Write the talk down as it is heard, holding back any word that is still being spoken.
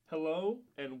Hello,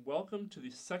 and welcome to the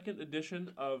second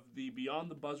edition of the Beyond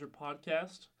the Buzzer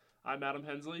podcast. I'm Adam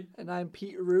Hensley. And I'm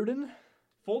Pete Rudin.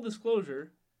 Full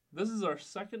disclosure, this is our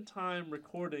second time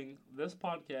recording this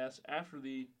podcast after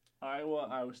the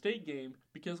Iowa State game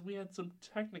because we had some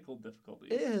technical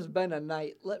difficulties. It has been a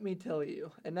night, let me tell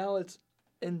you. And now it's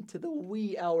into the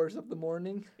wee hours of the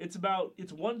morning. It's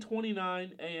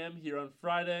 1:29 a.m. here on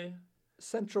Friday.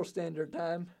 Central Standard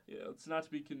Time. Yeah, let's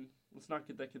not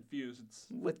get that confused. It's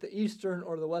with the Eastern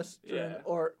or the Western, Yeah.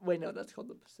 or wait, no, that's called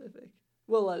the Pacific.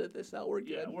 We'll edit this out. We're good.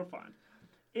 Yeah, we're fine.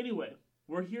 Anyway,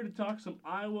 we're here to talk some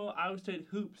Iowa State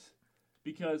hoops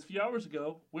because a few hours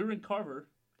ago we were in Carver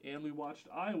and we watched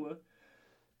Iowa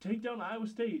take down Iowa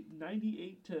State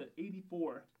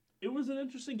 98-84. It was an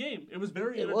interesting game. It was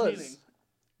very entertaining.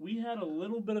 We had a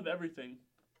little bit of everything.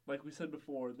 Like we said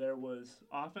before, there was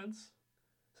offense,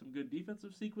 some good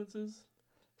defensive sequences,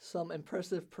 some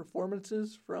impressive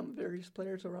performances from various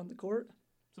players around the court.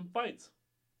 some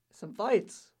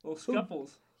fights. Little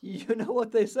scuffles. You know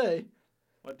what they say.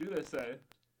 What do they say?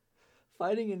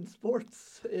 Fighting in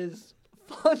sports is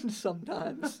fun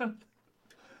sometimes.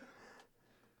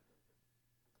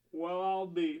 Well, I'll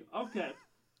be. Okay.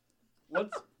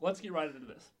 Let's get right into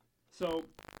this. So,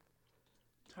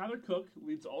 Tyler Cook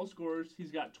leads all scorers.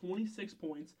 He's got 26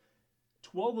 points,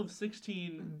 12 of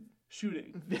 16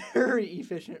 shooting. Very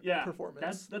efficient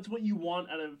performance. That's what you want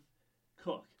out of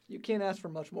Cook. You can't ask for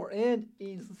much more. And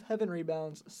he's 7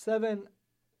 rebounds, 7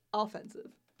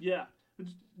 offensive. Yeah.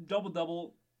 It's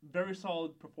double-double. Very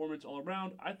solid performance all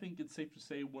around. I think it's safe to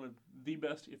say one of the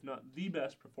best, if not the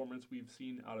best, performance we've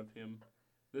seen out of him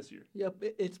this year. Yep,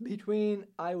 it's between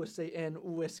Iowa State and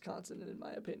Wisconsin, in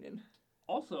my opinion.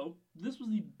 Also, this was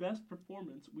the best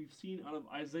performance we've seen out of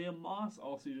Isaiah Moss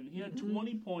all season. He had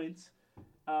 20 points.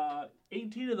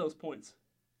 18 of those points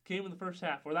came in the first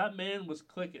half, where that man was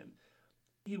clicking.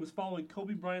 He was following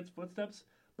Kobe Bryant's footsteps,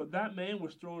 but that man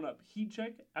was throwing up heat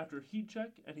check after heat check,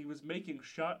 and he was making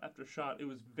shot after shot. It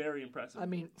was very impressive. I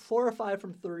mean, 4 or 5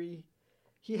 from 3.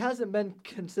 He hasn't been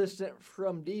consistent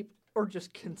from deep or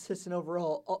just consistent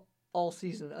overall all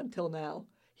season until now.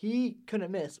 He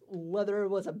couldn't miss, whether it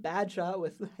was a bad shot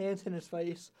with hands in his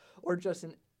face or just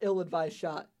an ill-advised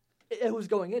shot. It was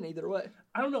going in either way.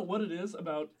 I don't know what it is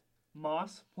about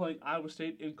Moss playing Iowa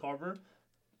State in Carver,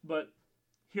 but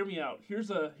hear me out. Here's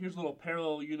a little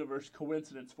parallel universe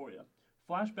coincidence for you.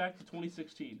 Flashback to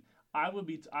 2016. Iowa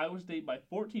beats Iowa State by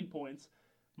 14 points.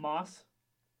 Moss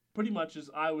pretty much is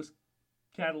Iowa's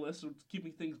catalyst of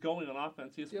keeping things going on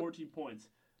offense. He has 14 points.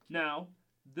 Now,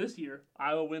 this year,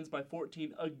 Iowa wins by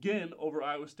 14 again over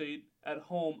Iowa State at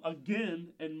home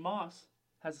again, and Moss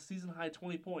has a season-high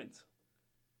 20 points.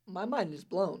 My mind is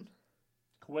blown.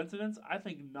 Coincidence? I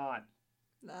think not.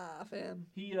 Nah, fam.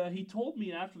 He told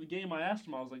me after the game, I asked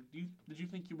him, I was like, did you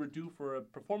think you were due for a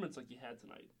performance like you had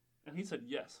tonight? And he said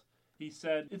yes. He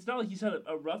said, it's not like he's had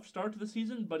a rough start to the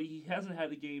season, but he hasn't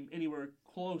had a game anywhere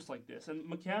close like this. And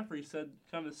McCaffrey said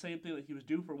kind of the same thing, that he was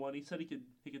due for one. He said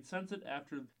he could sense it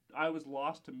after Iowa's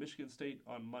loss to Michigan State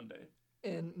on Monday.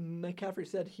 And McCaffrey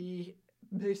said he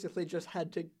basically just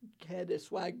had to get his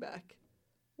swag back,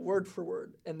 word for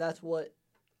word, and that's what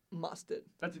Moss did.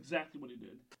 That's exactly what he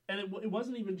did. And it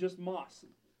wasn't even just Moss.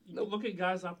 Look at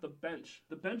guys off the bench.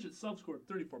 The bench itself scored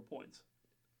 34 points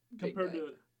compared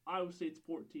to Iowa State's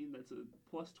 14. That's a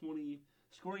plus 20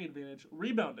 scoring advantage.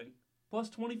 Rebounding, plus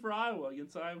 20 for Iowa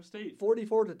against Iowa State.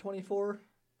 44-24.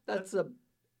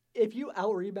 If you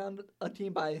out-rebound a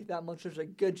team by that much, there's a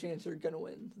good chance you're going to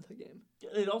win the game.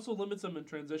 It also limits them in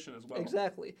transition as well.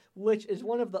 Exactly, which is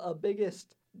one of the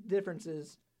biggest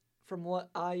differences from what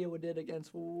Iowa did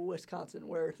against Wisconsin,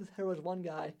 where there was one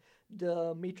guy,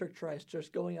 Demetric Trice,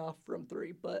 just going off from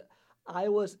 3. But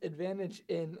Iowa's advantage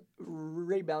in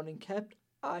rebounding kept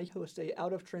Iowa State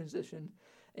out of transition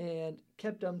and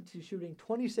kept them to shooting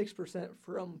 26%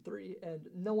 from 3, and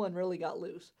no one really got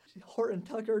loose. Horton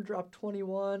Tucker dropped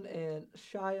 21, and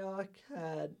Shyok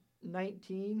had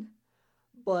 19,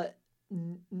 but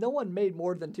no one made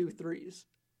more than 2 threes.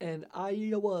 And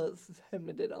Iowa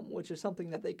limited them, which is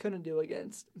something that they couldn't do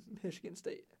against Michigan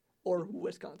State or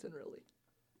Wisconsin, really.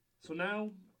 So now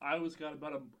Iowa's got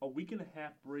about a week and a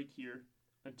half break here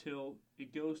until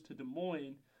it goes to Des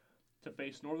Moines to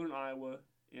face Northern Iowa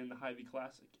in the Hy-Vee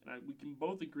Classic. And we can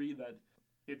both agree that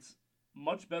it's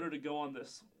much better to go on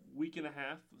this week and a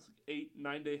half,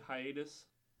 8-9 day hiatus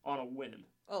on a win.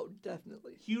 Oh,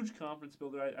 definitely. Huge confidence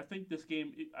builder. I think this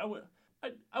game, I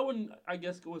wouldn't, I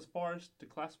guess, go as far as to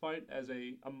classify it as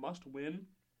a must-win,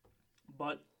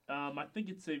 but I think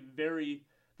it's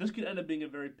this could end up being a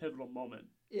very pivotal moment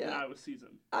in Iowa's season.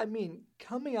 I mean,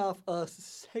 coming off a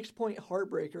 6-point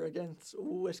heartbreaker against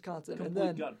Wisconsin.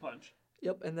 Complete gut punch.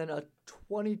 Yep, and then a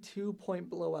 22-point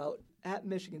blowout at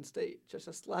Michigan State, just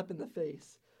a slap in the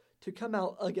face, to come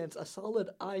out against a solid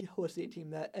Iowa State team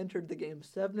that entered the game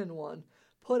 7-1,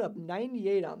 put up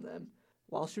 98 on them,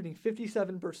 while shooting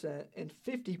 57% and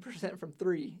 50% from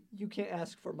three. You can't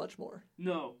ask for much more.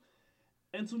 No.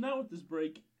 And so now with this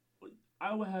break,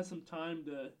 Iowa has some time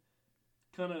to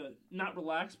kind of not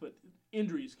relax, but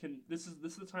injuries can. This is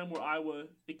the time where Iowa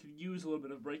could use a little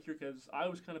bit of a break here because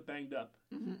Iowa's kind of banged up.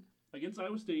 Mm-hmm. Against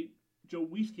Iowa State, Joe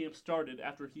Wieskamp started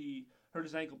after he hurt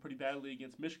his ankle pretty badly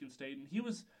against Michigan State,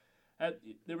 and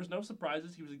there was no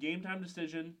surprises. He was a game time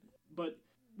decision, but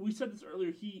we said this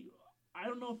earlier. I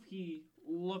don't know if he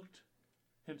looked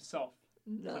himself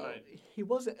tonight. He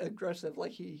wasn't aggressive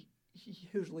like he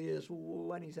usually is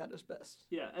when he's at his best.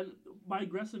 Yeah, and by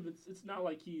aggressive, it's not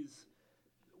like he's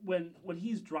when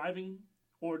he's driving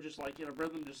or just like in a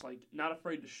rhythm, just like not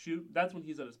afraid to shoot. That's when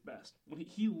he's at his best. When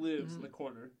he lives in the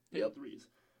corner hitting threes.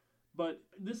 But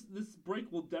this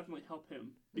break will definitely help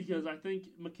him because I think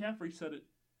McCaffrey said it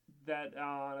that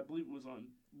I believe it was on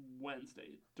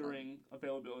Wednesday during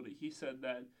availability. He said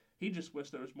that he just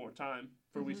wished there was more time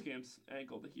for Wieskamp's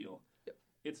ankle to heal. Yep.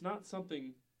 It's not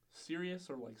something serious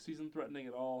or like season threatening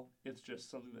at all. It's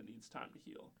just something that needs time to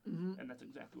heal, and that's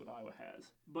exactly what Iowa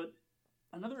has. But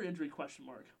another injury question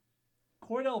mark: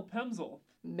 Cordell Pemsl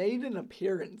made an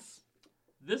appearance.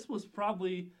 This was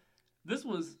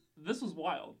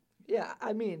wild. Yeah,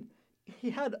 I mean,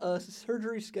 he had a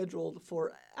surgery scheduled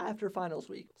for after finals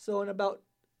week. So in about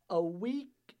a week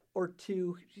or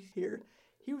two here,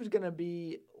 he was going to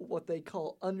be what they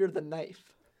call under the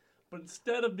knife. But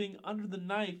instead of being under the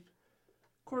knife,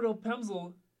 Cordell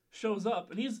Pemsl shows up,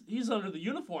 and he's under the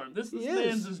uniform. This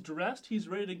man's is dressed. He's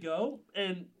ready to go,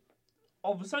 and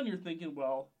all of a sudden you're thinking,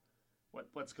 well,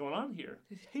 what's going on here?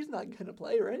 He's not going to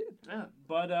play, right? Yeah,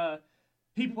 but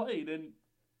he played, and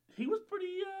he was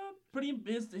pretty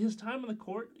his time on the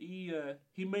court. He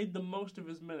made the most of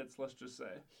his minutes. Let's just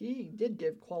say he did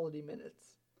give quality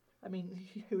minutes. I mean,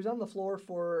 he was on the floor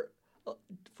for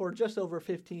just over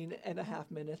 15 and a half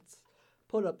minutes,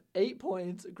 put up 8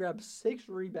 points, grabbed 6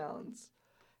 rebounds,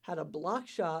 had a block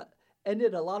shot, and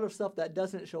did a lot of stuff that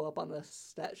doesn't show up on the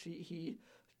stat sheet. He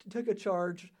took a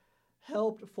charge,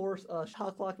 helped force a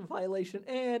shot clock violation,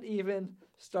 and even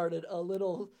started a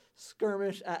little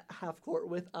skirmish at half court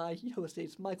with Iowa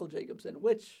State's Michael Jacobson,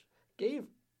 which gave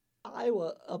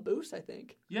Iowa a boost, I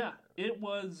think. Yeah, it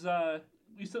was.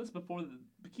 We said this before.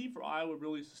 The key for Iowa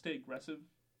really is to stay aggressive,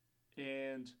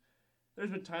 and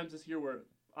there's been times this year where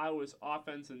Iowa's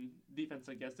offense and defense,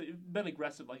 I guess, they've been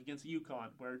aggressive, like against UConn,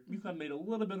 where UConn made a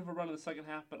little bit of a run in the second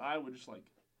half, but Iowa just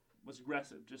was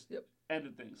aggressive, just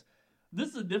ended things. This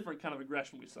is a different kind of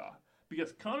aggression we saw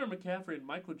because Connor McCaffrey and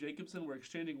Michael Jacobson were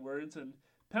exchanging words, and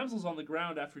Pemsl's on the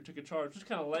ground after he took a charge, just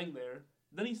kind of laying there.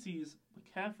 Then he sees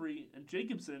McCaffrey and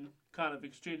Jacobson kind of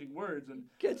exchanging words and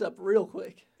gets up real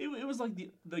quick. It was like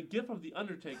the gif of the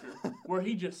Undertaker where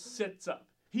he just sits up.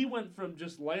 He went from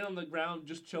just laying on the ground,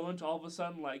 just chilling, to all of a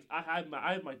sudden like I have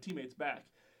my teammates back.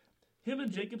 Him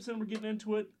and Jacobson were getting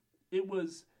into it. It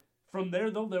was from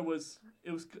there though there was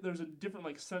a different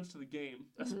like sense to the game,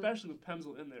 especially with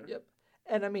Pemsl in there. Yep.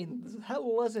 And I mean that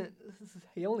wasn't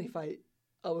the only fight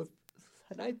of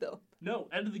tonight though. No,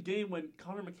 end of the game when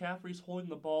Connor McCaffrey's holding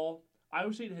the ball.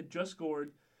 Iowa State had just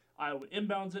scored. Iowa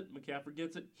inbounds it. McCaffrey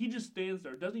gets it. He just stands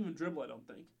there. Doesn't even dribble, I don't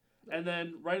think. And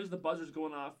then right as the buzzer's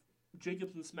going off,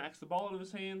 Jacobson smacks the ball out of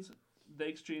his hands. They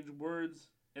exchange words,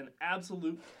 and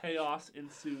absolute chaos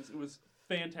ensues. It was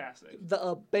fantastic.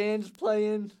 The band's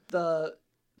playing. The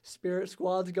spirit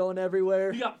squad's going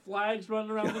everywhere. You got flags running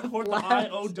around the court.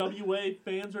 Flags. The IOWA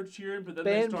fans are cheering, but then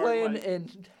band they start playing in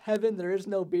heaven. There is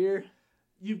no beer.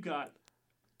 You've got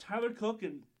Tyler Cook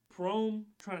and Prome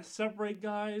trying to separate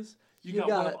guys. You got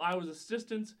one of Iowa's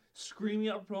assistants screaming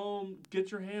at Prome,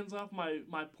 "Get your hands off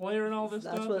my player," and all this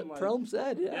stuff. That's what and Prome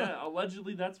said, yeah. Yeah,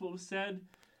 allegedly that's what was said.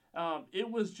 It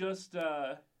was just...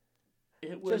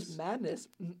 just madness.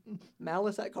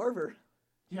 Malice at Carver.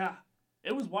 Yeah,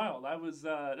 it was wild. I was...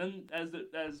 and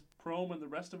as Prome and the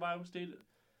rest of Iowa State...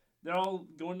 They're all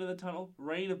going to the tunnel.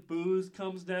 Rain of booze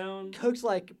comes down. Cook's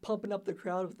like pumping up the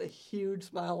crowd with a huge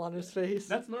smile on his face.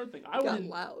 That's another thing.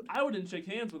 Loud. Iowa didn't shake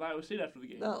hands with Iowa State after the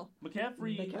game. No.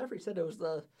 McCaffrey said it was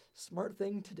the smart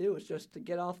thing to do, was just to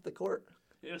get off the court.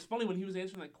 It was funny when he was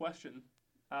answering that question.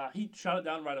 He shot it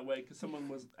down right away because someone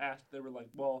was asked. They were like,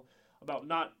 "Well, about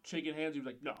not shaking hands." He was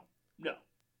like, "No,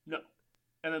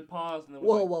 and then paused and then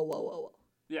was whoa.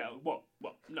 Yeah, whoa,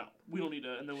 no, we don't need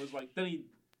to. And then was like, then he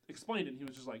explained it. And he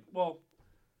was just like, well,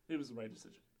 It was the right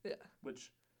decision. Yeah.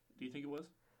 Which, do you think it was?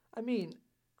 I mean,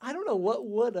 I don't know what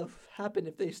would have happened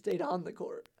if they stayed on the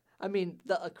court. I mean,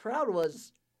 the crowd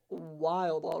was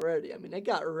wild already. I mean, it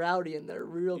got rowdy in there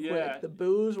real Yeah. quick. The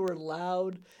boos were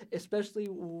loud, especially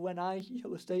when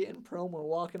Iowa State and Prom were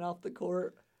walking off the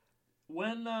court.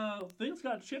 When things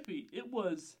got chippy,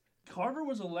 Carver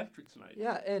was electric tonight.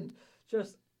 Yeah, and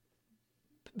just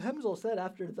Pemsl said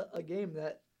after a game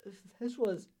that this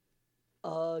was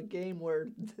a game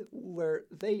where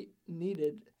they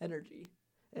needed energy,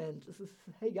 and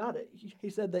they got it. He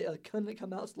said they couldn't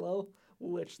come out slow,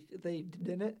 which they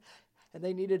didn't, and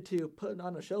they needed to put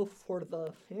on a show for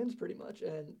the fans pretty much,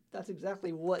 and that's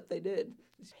exactly what they did.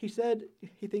 He said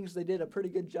he thinks they did a pretty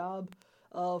good job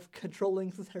of controlling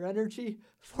their energy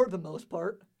for the most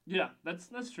part. Yeah,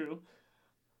 that's true.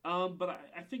 But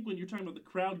I think when you're talking about the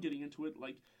crowd getting into it,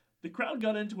 like, the crowd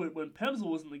got into it when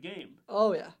Pemsl was in the game.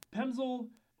 Oh, yeah. Pemsl,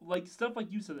 like, stuff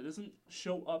like you said, that doesn't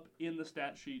show up in the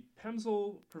stat sheet.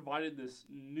 Pemsl provided this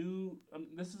new,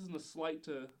 this isn't a slight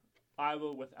to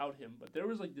Iowa without him, but there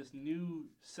was, like, this new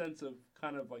sense of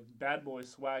kind of, like, bad boy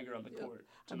swagger on the court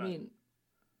tonight. I mean,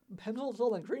 Pemsl,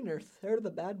 Zoll, and Greener, they're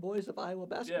the bad boys of Iowa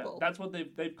basketball. Yeah, that's what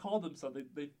they've called themselves.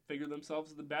 They figured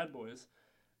themselves as the bad boys.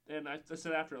 And I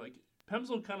said after, like,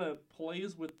 Pemsl kind of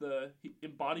plays with the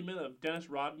embodiment of Dennis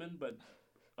Rodman, but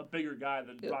a bigger guy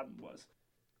than Rodman was.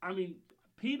 I mean,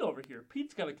 Pete over here,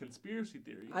 Pete's got a conspiracy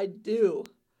theory. I do.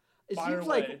 It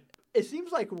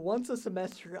seems like once a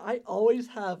semester, I always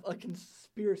have a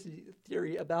conspiracy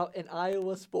theory about an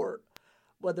Iowa sport,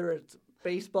 whether it's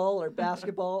baseball or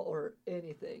basketball or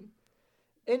anything.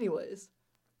 Anyways,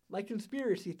 my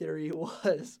conspiracy theory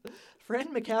was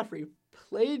Fran McCaffrey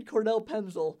played Cordell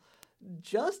Pemsl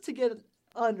just to get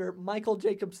under Michael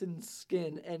Jacobson's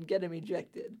skin and get him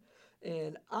ejected.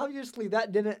 And obviously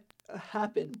that didn't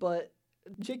happen, but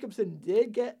Jacobson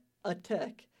did get a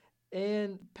tech,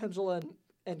 and Pemsl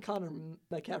and Connor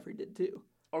McCaffrey did too.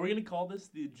 Are we going to call this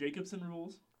the Jacobson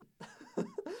rules?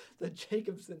 The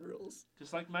Jacobson rules.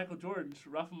 Just like Michael Jordan, just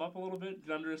rough him up a little bit,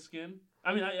 get under his skin.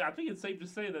 I mean, I think it's safe to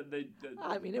say that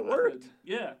it worked.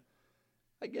 Yeah.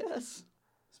 I guess.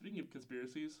 Speaking of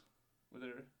conspiracies, were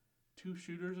there 2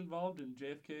 shooters involved in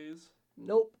JFK's?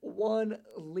 Nope. One,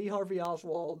 Lee Harvey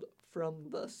Oswald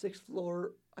from the 6th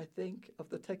floor, I think, of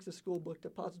the Texas School Book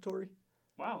Depository.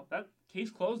 Wow, that case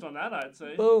closed on that, I'd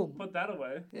say. Boom. Put that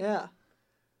away. Yeah.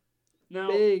 Now,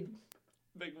 Big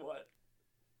what?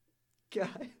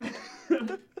 guy.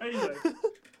 Anyway,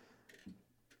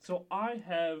 so I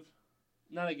have,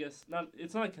 it's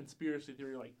not a conspiracy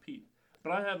theory like Pete,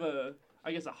 but I have a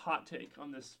hot take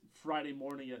on this Friday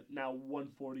morning at now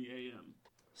 1:40 a.m.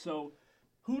 So,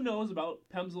 who knows about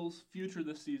Pemsl's future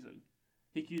this season?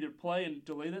 He could either play and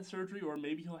delay that surgery, or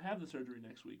maybe he'll have the surgery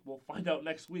next week. We'll find out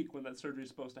next week when that surgery is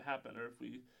supposed to happen, or if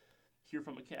we hear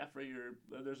from McCaffrey, or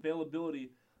there's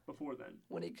availability before then.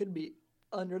 When he could be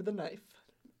under the knife.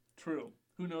 True.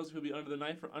 Who knows if he'll be under the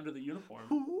knife or under the uniform.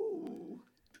 Ooh.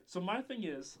 So my thing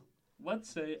is, let's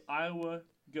say Iowa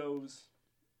goes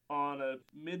on a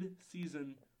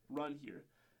mid-season run here.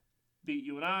 Beat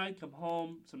UNI, come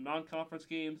home, some non-conference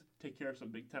games, take care of some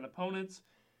Big Ten opponents.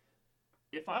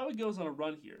 If Iowa goes on a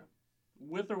run here,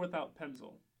 with or without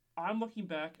Pemsl, I'm looking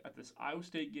back at this Iowa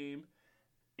State game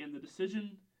and the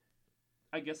decision,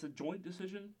 I guess a joint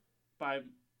decision by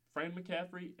Fran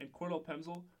McCaffrey and Cordell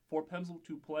Pemsl for Pemsl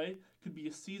to play could be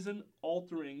a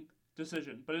season-altering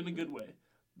decision, but in a good way.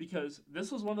 Because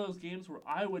this was one of those games where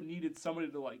Iowa needed somebody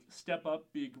to step up,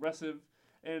 be aggressive,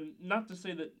 and not to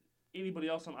say that anybody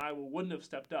else on Iowa wouldn't have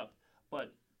stepped up,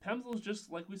 but Pemsl is just,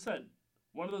 like we said,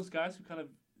 one of those guys who kind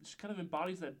of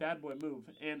embodies that bad boy move.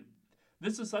 And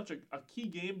this is such a key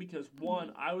game because,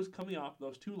 one, Iowa's coming off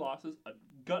those 2 losses, a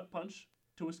gut punch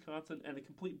to Wisconsin and a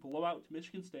complete blowout to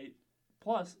Michigan State.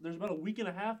 Plus, there's about a week and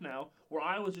a half now where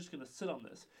Iowa's just going to sit on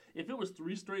this. If it was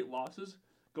 3 straight losses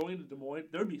going into Des Moines,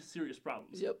 there would be serious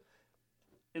problems. Yep.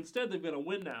 Instead, they've got a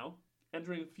win now,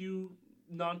 entering a few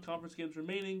non-conference games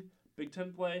remaining, Big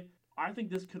Ten play. I think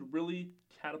this could really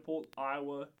catapult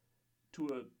Iowa to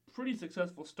a pretty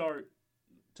successful start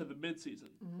to the midseason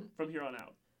from here on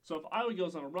out. So if Iowa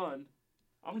goes on a run,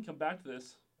 I'm going to come back to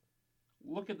this,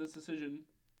 look at this decision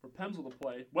for Pemsl to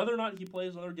play, whether or not he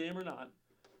plays another game or not.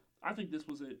 I think this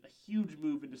was a huge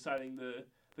move in deciding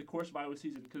the course of Iowa's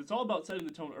season, because it's all about setting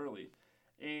the tone early.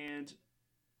 And,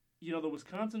 the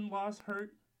Wisconsin loss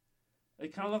hurt.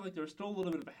 It kind of looked like there was still a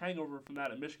little bit of a hangover from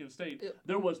that at Michigan State. Yep.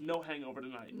 There was no hangover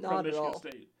tonight from Michigan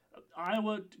State.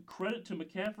 Iowa, credit to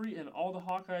McCaffrey and all the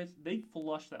Hawkeyes, they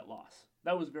flushed that loss.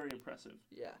 That was very impressive.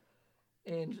 Yeah.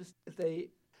 And just they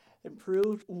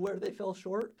improved where they fell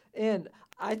short. And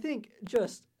I think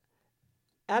just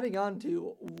adding on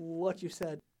to what you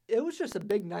said, it was just a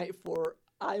big night for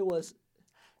Iowa's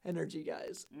energy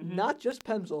guys. Mm-hmm. Not just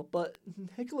Pemsl, but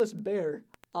Nicholas Bear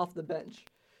off the bench.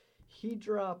 He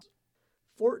dropped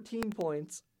 14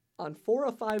 points on 4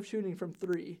 of 5 shooting from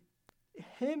 3.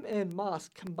 Him and Moss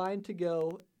combined to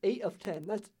go 8 of 10.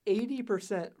 That's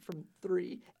 80% from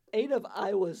 3. 8 of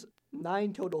Iowa's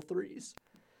 9 total threes.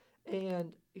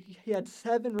 And he had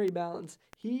 7 rebounds.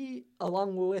 He,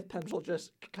 along with Pemsl,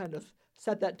 just kind of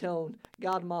set that tone,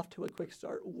 got him off to a quick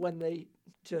start when they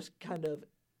just kind of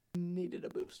needed a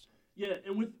boost. Yeah,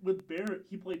 and with Barrett,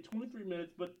 he played 23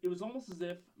 minutes, but it was almost as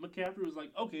if McCaffrey was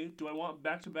like, okay, do I want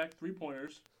back-to-back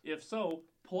three-pointers? If so,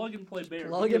 plug and play Bear.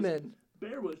 Plug him in.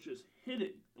 Bear was just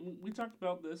hitting. And we talked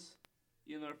about this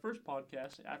in our first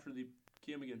podcast after the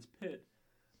game against Pitt,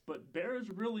 but Bear is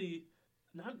really,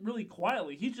 not really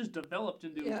quietly, he's just developed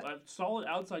into a solid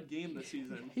outside game this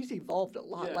season. He's evolved a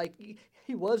lot. Yeah. Like,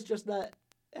 he was just that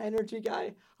energy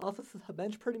guy off of the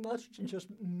bench pretty much, just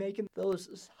making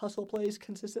those hustle plays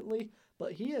consistently,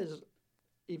 but he has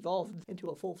evolved into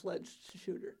a full-fledged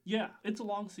shooter. Yeah, it's a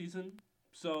long season,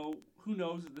 so who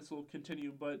knows if this will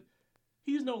continue, but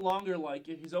he's no longer like,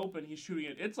 if he's open, he's shooting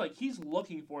it. It's like he's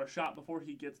looking for a shot before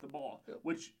he gets the ball,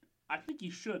 which I think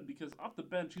he should, because off the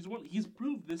bench, he's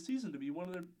proved this season to be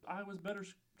one of Iowa's better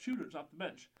shooters off the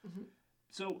bench. Mm-hmm.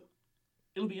 So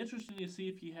it'll be interesting to see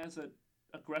if he has that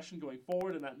aggression going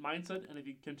forward and that mindset, and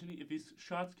if these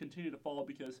shots continue to fall,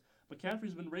 because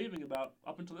McCaffrey's been raving about,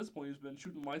 up until this point, he's been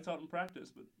shooting lights out in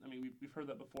practice, but I mean, we've heard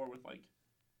that before with like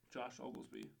Josh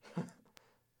Oglesby.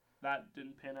 That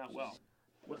didn't pan out well.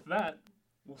 With that,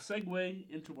 we'll segue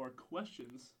into our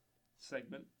questions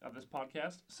segment of this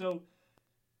podcast. So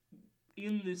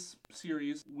in this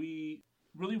series, we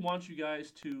really want you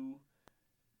guys to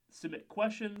submit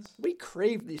questions. We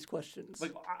crave these questions.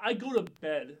 Like, I go to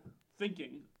bed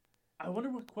thinking, I wonder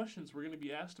what questions we're going to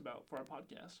be asked about for our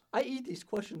podcast. I eat these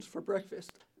questions for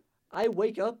breakfast. I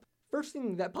wake up, first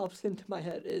thing that pops into my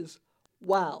head is,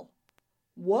 wow,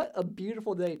 what a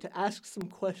beautiful day to ask some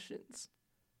questions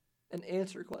and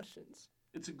answer questions.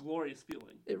 It's a glorious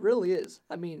feeling. It really is.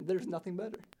 I mean, there's nothing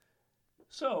better.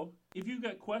 So, if you've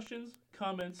got questions,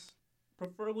 comments,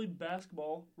 preferably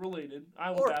basketball related,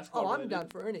 basketball related. I'm down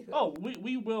for anything. Oh,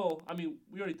 we will. I mean,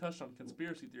 we already touched on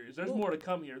conspiracy theories. There's more to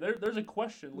come here. There's a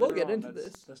question We'll later get on into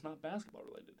this. That's not basketball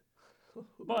related.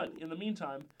 But in the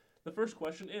meantime, the first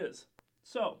question is,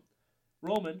 so,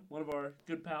 Roman, one of our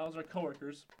good pals, our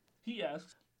coworkers, he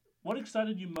asks, what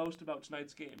excited you most about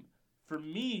tonight's game? For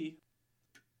me,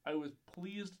 I was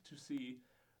pleased to see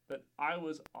that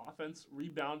Iowa's offense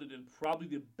rebounded in probably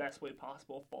the best way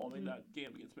possible following that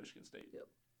game against Michigan State. Yep.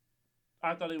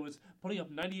 I thought it was putting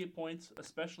up 98 points,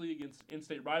 especially against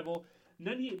in-state rival.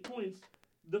 98 points,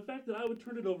 the fact that I would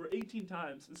turn it over 18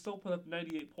 times and still put up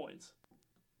 98 points.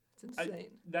 It's insane.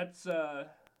 That's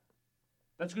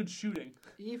good shooting.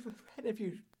 Even if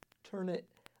you turn it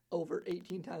over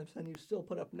 18 times and you still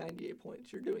put up 98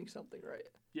 points, you're doing something right.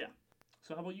 Yeah.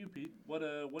 So how about you, Pete? What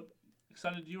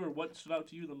excited you, or what stood out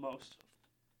to you the most?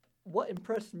 What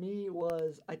impressed me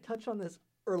was, I touched on this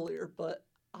earlier, but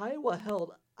Iowa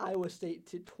held Iowa State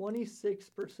to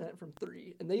 26% from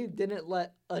 3, and they didn't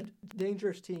let a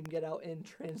dangerous team get out in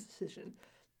transition.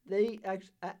 They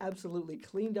absolutely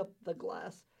cleaned up the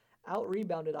glass,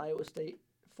 out-rebounded Iowa State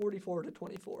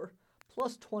 44-24.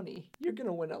 Plus 20, you're going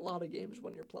to win a lot of games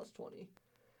when you're plus 20.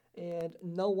 And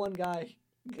no one guy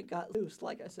got loose,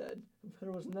 like I said.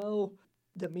 There was no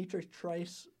Dimitri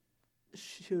Trice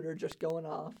shooter just going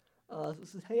off.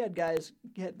 They had guys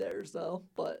get theirs, though,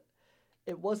 but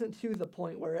it wasn't to the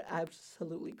point where it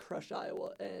absolutely crushed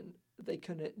Iowa, and they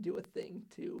couldn't do a thing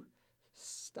to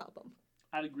stop them.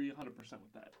 I'd agree 100%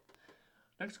 with that.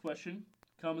 Next question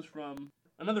comes from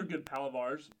another good pal of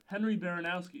ours, Henry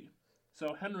Baranowski.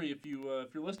 So, Henry, if you're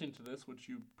listening to this, which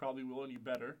you probably will and you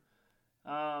better.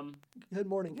 Good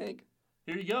morning, Hank.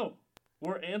 Here you go.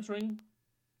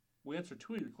 We answered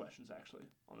 2 of your questions, actually,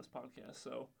 on this podcast,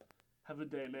 so have a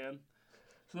day, man.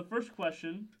 So the first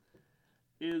question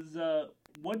is,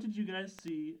 what did you guys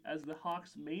see as the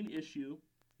Hawks' main issue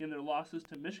in their losses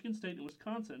to Michigan State and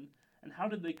Wisconsin, and how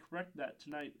did they correct that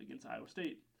tonight against Iowa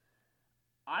State?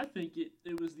 I think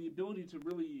it was the ability to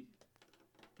really,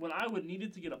 when Iowa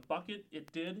needed to get a bucket,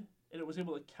 it did, and it was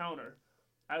able to counter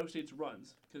Iowa State's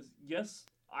runs. Because, yes,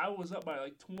 Iowa was up by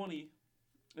like 20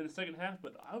 in the second half,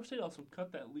 but Iowa State also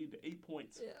cut that lead to 8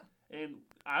 points. Yeah. And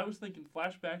I was thinking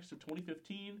flashbacks to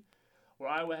 2015, where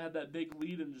Iowa had that big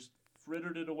lead and just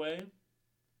frittered it away.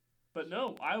 But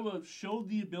no, Iowa showed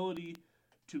the ability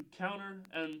to counter,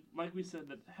 and like we said,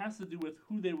 that has to do with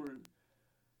who they were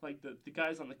like the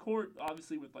guys on the court,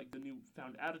 obviously with like the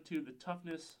newfound attitude, the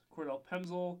toughness, Cordell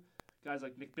Pemsl, guys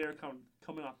like Nick Bear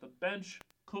coming off the bench,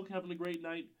 Cook having a great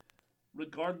night.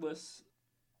 Regardless,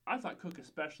 I thought Cook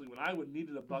especially, when Iowa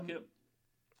needed a bucket,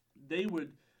 there were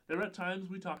at times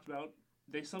we talked about,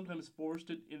 they sometimes forced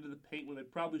it into the paint when they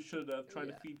probably should have tried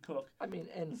to feed Cook. I mean,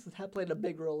 and that played a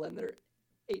big role in their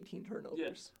 18 turnovers.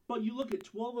 Yes, but you look at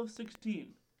 12 of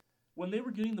 16. When they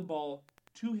were getting the ball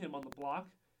to him on the block,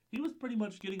 he was pretty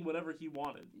much getting whatever he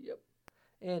wanted. Yep.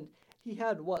 And he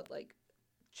had, like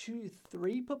 2-3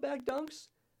 putback dunks?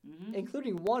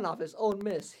 Including one off his own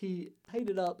miss. He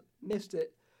tied it up, missed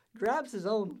it, grabs his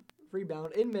own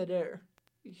rebound in midair.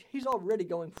 He's already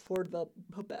going for the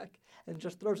putback and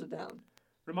just throws it down.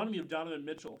 Reminded me of Donovan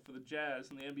Mitchell for the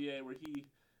Jazz in the NBA, where he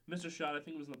missed a shot, I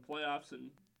think it was in the playoffs, and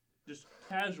just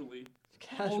casually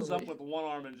pulls up with one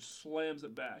arm and just slams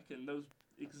it back. And that was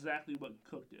exactly what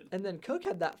Cook did. And then Cook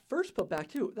had that first putback,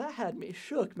 too. That had me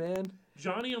shook, man.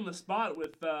 Johnny on the spot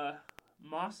with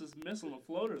Moss's miss on the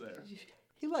floater there. He,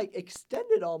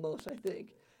 extended almost, I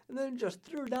think, and then just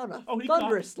threw down a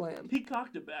thunderous slam. He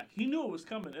cocked it back. He knew it was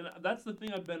coming, and that's the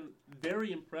thing I've been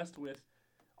very impressed with,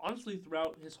 honestly,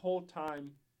 throughout his whole time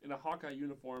in a Hawkeye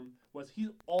uniform, was he's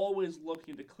always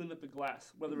looking to clean up the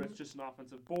glass, whether it's just an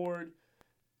offensive board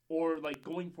or,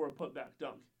 going for a putback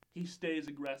dunk. He stays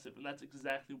aggressive, and that's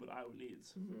exactly what Iowa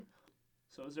needs.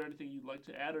 So is there anything you'd like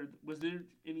to add, or was there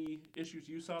any issues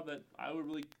you saw that Iowa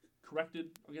really corrected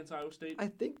against Iowa State? I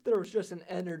think there was just an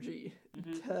energy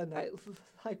tonight,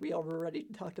 like we already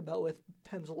talked about with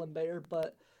Pemsl and Bayer,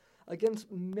 but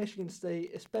against Michigan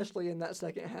State, especially in that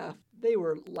second half, they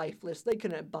were lifeless. They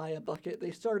couldn't buy a bucket.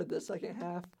 They started the second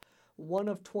half 1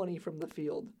 of 20 from the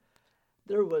field.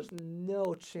 There was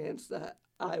no chance that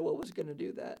Iowa was going to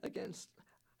do that against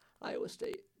Iowa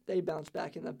State. They bounced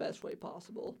back in the best way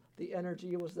possible. The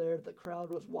energy was there. The crowd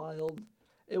was wild.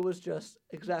 It was just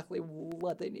exactly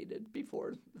what they needed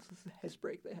before his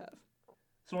break they have.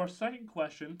 So our second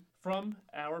question from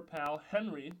our pal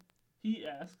Henry, he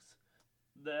asks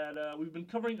that we've been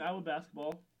covering Iowa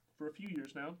basketball for a few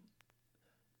years now.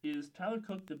 Is Tyler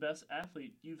Cook the best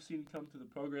athlete you've seen come through the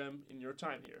program in your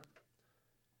time here?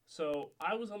 So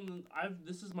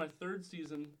this is my third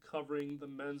season covering the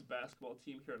men's basketball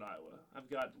team here at Iowa. I've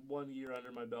got 1 year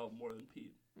under my belt more than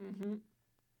Pete.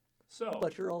 So,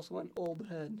 but you're also an old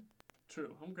head.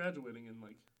 True. I'm graduating in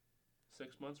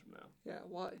 6 months from now. Yeah,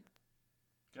 why?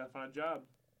 Gotta find a job.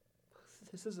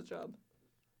 This is a job.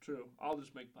 True. I'll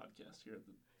just make podcasts here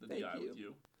at the DI with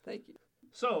you. Thank you.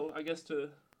 So, I guess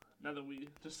now that we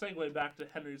just segue back to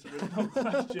Henry's original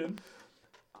question,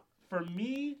 for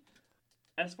me,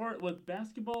 as far with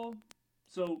basketball,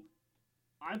 so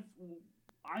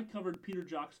I covered Peter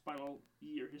Jock's final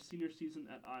year, his senior season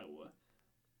at Iowa.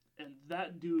 And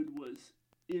that dude was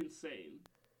insane.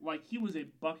 He was a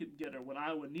bucket getter. When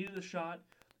Iowa needed a shot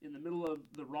in the middle of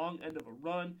the wrong end of a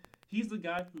run, he's the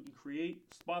guy who can create,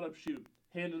 spot up, shoot,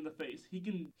 hand in the face.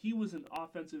 He was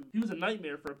a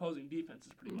nightmare for opposing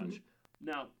defenses pretty much.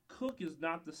 Now, Cook is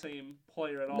not the same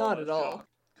player at all. Not at all. Jock.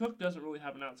 Cook doesn't really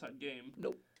have an outside game.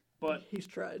 Nope. But he's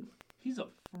tried. He's a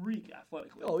freak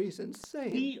athletically. Oh, he's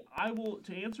insane.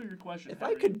 To answer your question, if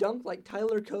Henry, I could dunk like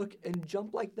Tyler Cook and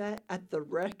jump like that at the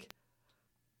rec,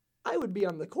 I would be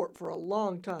on the court for a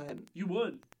long time. You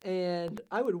would. And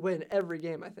I would win every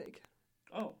game, I think.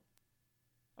 Oh.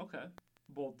 Okay.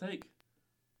 Bold take.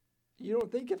 You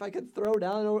don't think if I could throw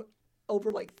down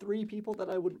over 3 people that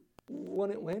I wouldn't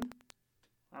win?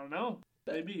 I don't know.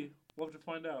 Maybe. We'll have to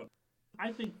find out.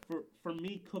 I think for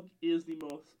me, Cook is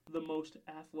the most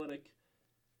athletic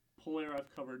player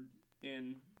I've covered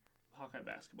in Hawkeye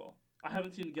basketball. I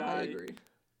haven't seen a guy. I agree.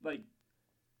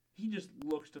 He just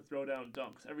looks to throw down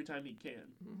dunks every time he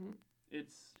can.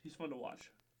 He's fun to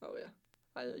watch. Oh yeah,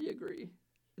 I agree.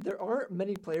 There aren't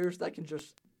many players that can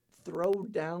just throw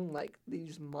down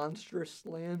these monstrous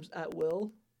slams at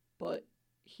will, but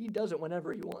he does it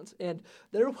whenever he wants. And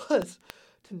there was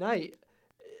tonight.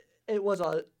 It was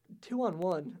a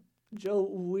 2-on-1,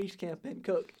 Joe Wieskamp and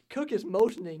Cook. Cook is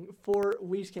motioning for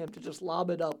Wieskamp to just lob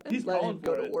it up and let him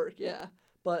go to work. Yeah,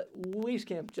 but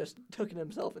Wieskamp just took it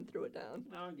himself and threw it down.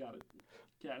 Now I got it.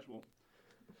 Casual.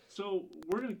 So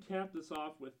we're going to cap this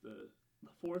off with the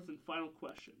fourth and final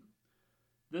question.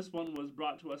 This one was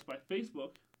brought to us by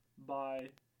Facebook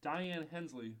by Diane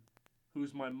Hensley,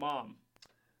 who's my mom.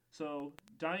 So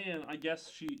Diane, I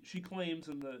guess she claims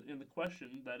in the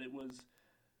question that it was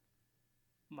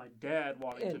my dad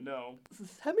wanting to know.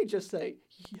 Let me just say,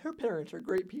 her parents are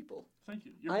great people. Thank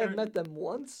you. I have met them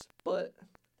once, but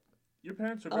your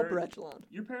parents are upper echelon.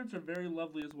 Your parents are very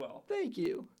lovely as well. Thank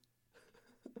you.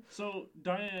 So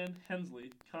Diane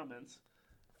Hensley comments,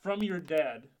 from your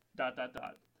dad, ...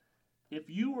 If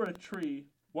you were a tree,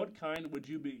 what kind would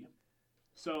you be?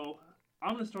 So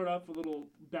I'm going to start off with a little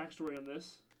backstory on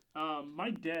this.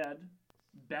 My dad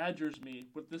badgers me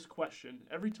with this question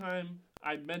every time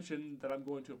I mention that I'm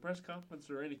going to a press conference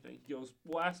or anything. He goes,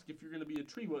 "Well, ask if you're going to be a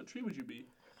tree. What tree would you be?"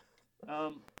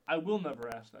 I will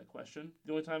never ask that question.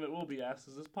 The only time it will be asked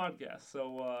is this podcast.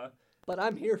 So, But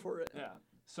I'm here for it. yeah.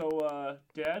 So,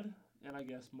 Dad, and I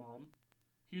guess Mom,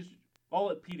 I'll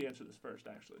let Pete answer this first,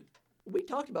 actually. We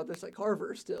talked about this at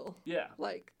Carver still. Yeah.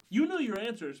 Like, You know your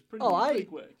answers pretty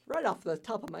quick. right off the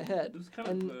top of my head. It was kind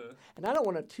and, of and I don't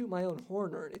want to toot my own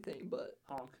horn or anything, but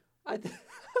honk.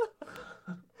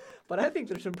 but I think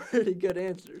there's some pretty good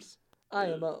answers.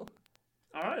 IMO.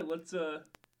 All right, let's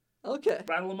Okay.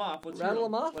 rattle them off. Let's Rattle hear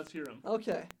them off? Let's hear them.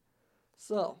 Okay.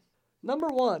 So, number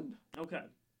 1. Okay.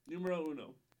 Numero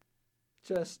uno.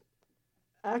 Just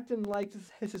acting like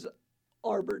this is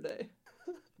Arbor Day.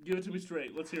 Give it to me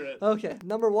straight. Let's hear it. Okay.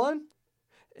 Number 1,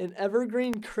 an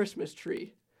evergreen Christmas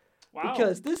tree. Wow.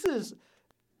 Because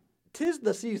tis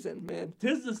the season, man.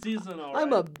 Tis the season, all right.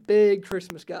 I'm a big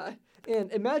Christmas guy.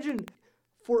 And imagine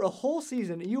for a whole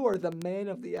season, you are the man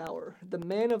of the hour, the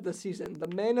man of the season,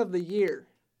 the man of the year,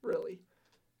 really.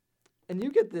 And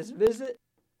you get this visit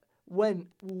when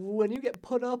you get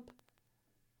put up,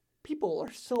 people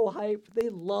are so hyped. They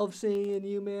love seeing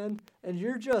you, man. And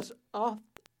you're just off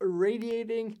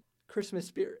radiating Christmas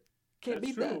spirit. Can't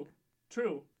beat that.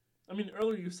 True. I mean,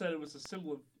 earlier you said it was a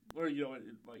symbol of, or it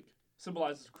like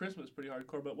symbolizes Christmas pretty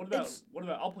hardcore. But what about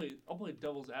I'll play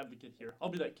devil's advocate here. I'll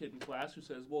be that kid in class who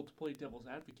says, "Well, to play devil's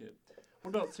advocate."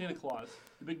 What about Santa Claus,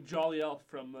 the big jolly elf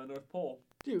from North Pole?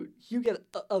 Dude, you get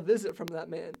a visit from that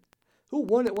man. Who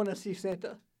wouldn't want to see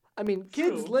Santa? I mean,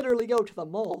 kids literally go to the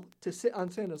mall to sit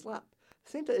on Santa's lap.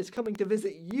 Santa is coming to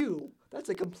visit you. That's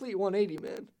a complete 180,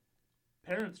 man.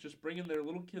 Parents just bringing their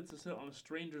little kids to sit on a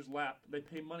stranger's lap. They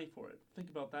pay money for it. Think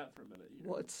about that for a minute.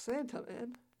 Well, it's Santa,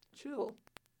 man. Chill.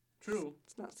 True.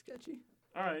 It's not sketchy.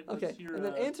 All right. Okay, Let's hear, and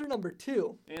then answer number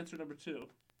 2. Answer number 2.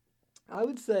 I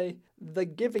would say The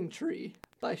Giving Tree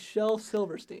by Shel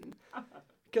Silverstein.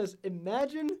 Because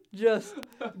imagine just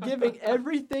giving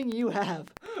everything you have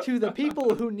to the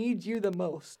people who need you the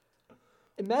most.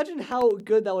 Imagine how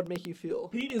good that would make you feel.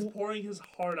 Pete is pouring his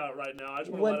heart out right now. I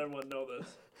just want to let everyone know this.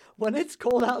 When it's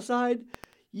cold outside,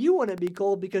 you wouldn't be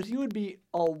cold because you would be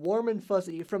all warm and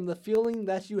fuzzy from the feeling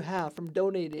that you have from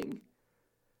donating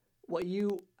what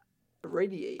you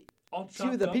radiate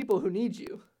to the people who need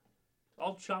you.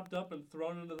 All chopped up and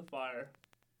thrown into the fire.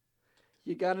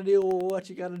 You gotta do what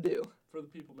you gotta do. For the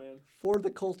people, man. For the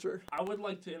culture. I would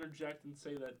like to interject and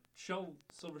say that Shel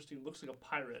Silverstein looks like a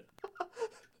pirate.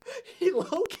 He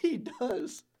low-key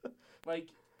does. Like,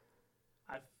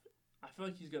 I feel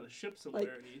like he's got a ship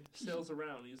somewhere and he sails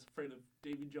around. He's afraid of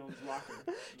Davy Jones' locker.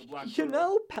 The black You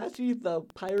know Patchy the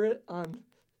pirate on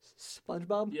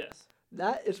SpongeBob? Yes.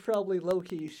 That is probably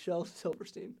low-key Shel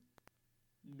Silverstein.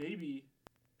 Maybe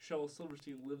Shel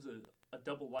Silverstein lives a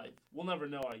double life. We'll never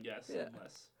know, I guess,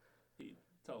 unless he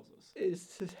tells us.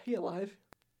 Is he alive?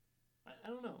 I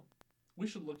don't know. We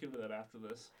should look into that after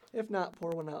this. If not,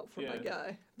 pour one out for my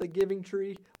guy. The Giving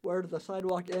Tree, where the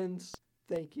sidewalk ends.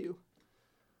 Thank you.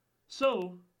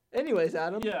 So, anyways,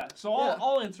 Adam. Yeah. So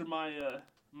I'll answer my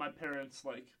my parents'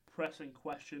 pressing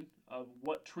question of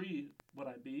what tree would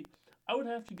I be. I would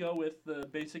have to go with the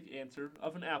basic answer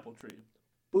of an apple tree.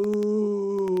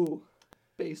 Boo.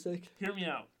 Basic. Hear me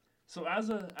out. So as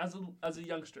a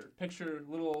youngster, picture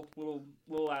little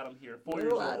Adam here, 4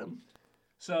 years old. Adam.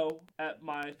 So at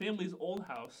my family's old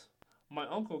house, my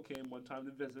uncle came one time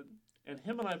to visit, and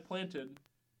him and I planted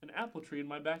an apple tree in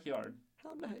my backyard.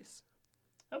 How nice.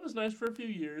 That was nice for a few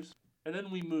years, and then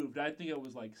we moved. I think I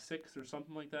was 6 or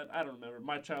something like that. I don't remember.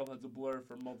 My childhood's a blur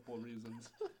for multiple reasons.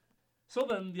 So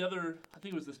then I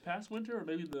think it was this past winter or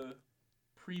maybe the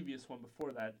previous one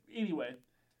before that. Anyway,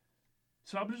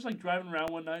 so I was just driving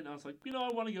around one night, and I was like, I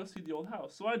want to go see the old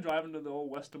house. So I drive into the old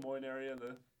West Des Moines area,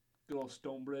 the good old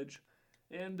stone bridge,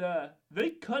 and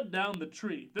they cut down the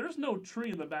tree. There's no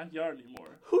tree in the backyard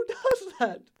anymore. Who does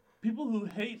that? People who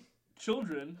hate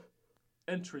children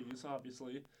and trees,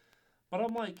 obviously. But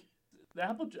I'm like, the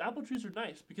apple trees are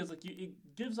nice because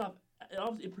it gives off,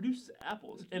 it produces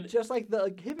apples, and just like the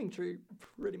Giving Tree,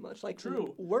 pretty much.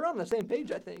 True. We're on the same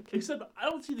page, I think. Except I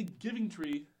don't see the Giving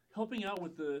Tree helping out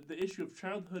with the issue of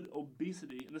childhood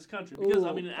obesity in this country because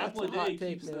an apple a day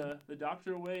keeps the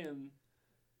doctor away and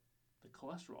the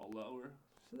cholesterol lower.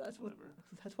 So that's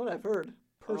what I've heard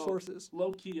per sources.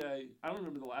 Low key, I don't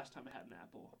remember the last time I had an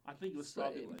apple. I think it was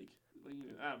probably Like,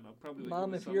 I don't know. Probably. Like, Mom,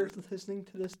 in the if summer. you're listening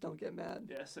to this, don't get mad.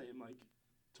 Yeah, same. Like,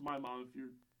 to my mom, if you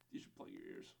should plug your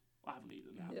ears. I haven't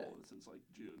eaten an apple since like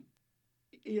June.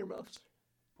 Earmuffs.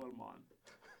 Put them on.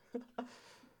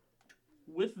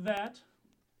 With that,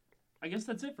 I guess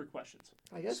that's it for questions.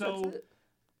 I guess so. That's it.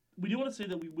 We do want to say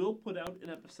that we will put out an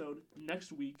episode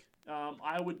next week.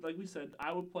 Like we said,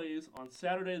 Iowa plays on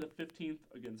Saturday the 15th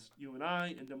against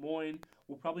UNI in Des Moines.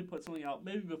 We'll probably put something out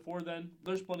maybe before then.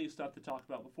 There's plenty of stuff to talk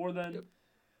about before then. Yep.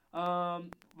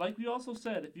 Like we also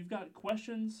said, if you've got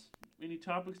questions, any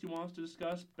topics you want us to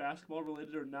discuss, basketball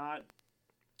related or not,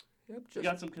 Yep. you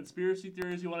got some conspiracy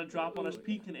theories you want to drop on us,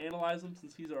 Pete can analyze them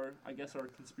since he's our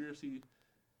conspiracy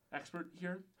expert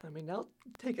here. I mean, I'll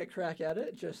take a crack at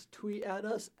it. Just tweet at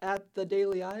us at the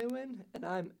Daily Iowan, and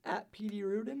I'm at PD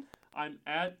Rudin. I'm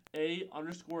at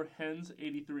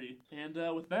 @A_hens83. And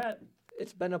with that,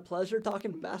 it's been a pleasure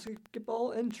talking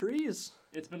basketball and trees.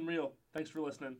 It's been real. Thanks for listening.